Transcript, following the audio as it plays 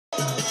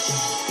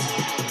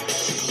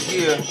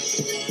Yeah,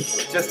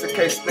 just in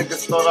case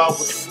niggas thought I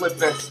was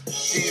slipping.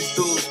 These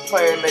dudes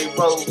playing they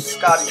roles,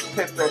 Scottie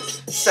Pippen,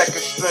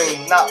 second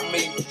string, not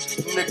me.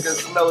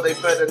 Niggas know they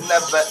better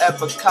never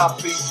ever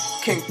copy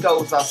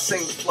Kinko's. I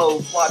sing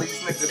flows while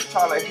these niggas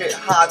tryna hit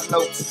high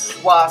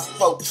notes. Wise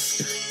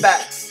folks,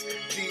 facts.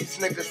 These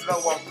niggas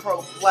know I'm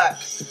pro-black.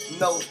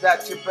 Know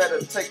that you better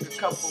take a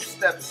couple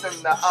steps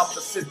in the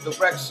opposite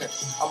direction.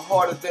 I'm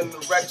harder than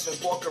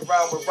directions, walk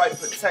around with right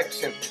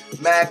protection.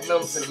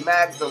 Magnums and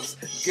magnums,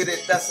 get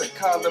it? That's a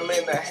condom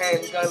and a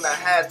handgun, I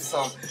had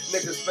some.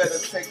 Niggas better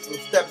take some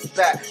steps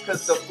back,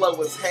 cause the flow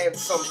is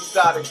handsome. You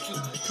got a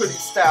cute, pretty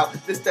style.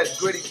 This that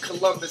gritty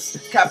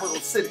Columbus, capital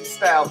city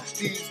style.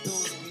 These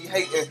dudes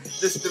hating.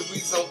 This the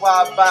reason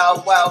why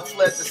Bow Wow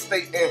fled the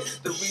state, and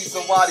the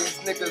reason why these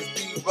niggas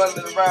be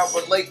running around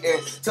relating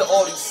to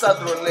all these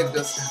southern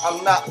niggas.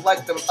 I'm not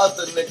like them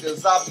other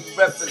niggas, I be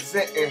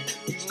representing.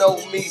 You know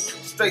me,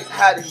 straight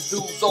had these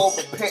dudes all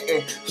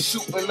repenting,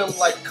 shooting them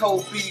like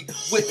Kobe,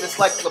 witness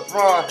like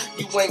LeBron.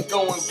 You ain't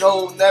going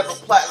gold, never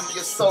platinum,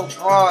 you're so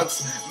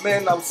bronze.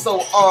 Man, I'm so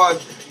on.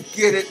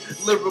 Get it?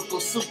 Lyrical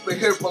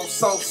superhero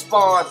song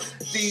spawn.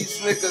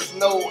 These niggas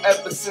know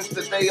ever since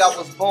the day I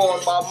was born.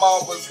 My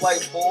mom was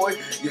like, boy,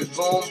 you're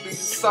gonna be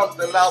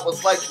something. I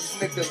was like, these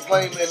niggas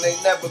lame and they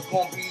never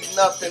gonna be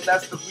nothing.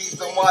 That's the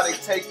reason why they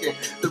taking.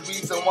 The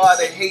reason why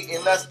they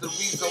hating. That's the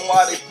reason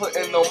why they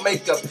putting no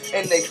makeup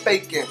and they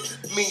faking.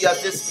 Me, I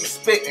just be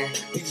spitting.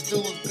 These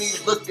dudes be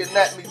looking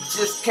at me,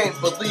 just can't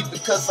believe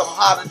because I'm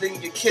hotter than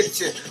your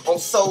kitchen on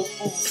Soul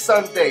Food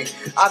Sunday.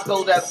 I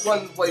go that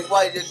one way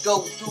while you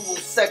go dual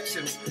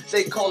sections.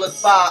 They call it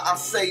bye, I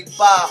say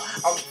bye.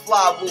 I'm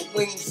fly with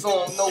wings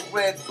on, no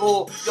Red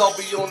Bull. Y'all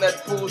be on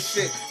that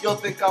bullshit. Y'all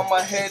think I'm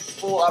a head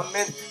full. I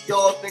meant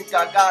y'all think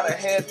I got a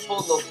head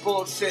full of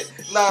bullshit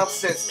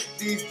nonsense.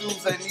 These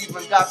dudes ain't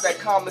even got that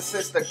common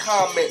sense to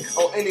comment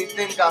on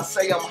anything I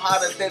say. I'm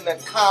hotter than a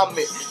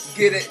comet.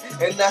 Get it?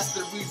 And that's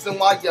the reason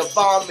why you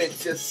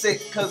vomit. You're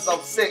sick cause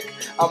I'm sick.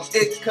 I'm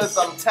it cause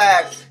I'm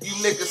tagged. You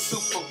niggas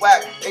super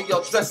whack and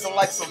y'all dressing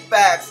like some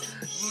fags.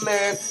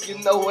 Man, you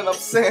know what I'm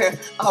saying?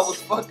 I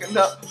was fucking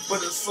up,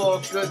 but it's all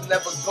good.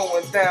 Never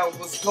going down,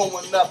 was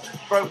going up.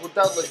 Verbal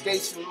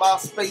delegation,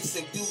 MySpace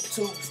and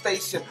YouTube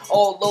station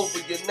all over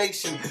your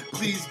nation.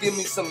 Please give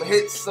me some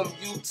hits, some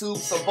YouTube,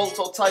 some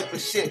Volto type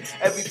of shit.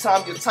 Every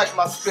time you type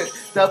my spit,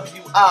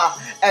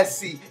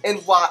 WISENYSE.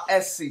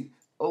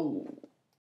 Oh.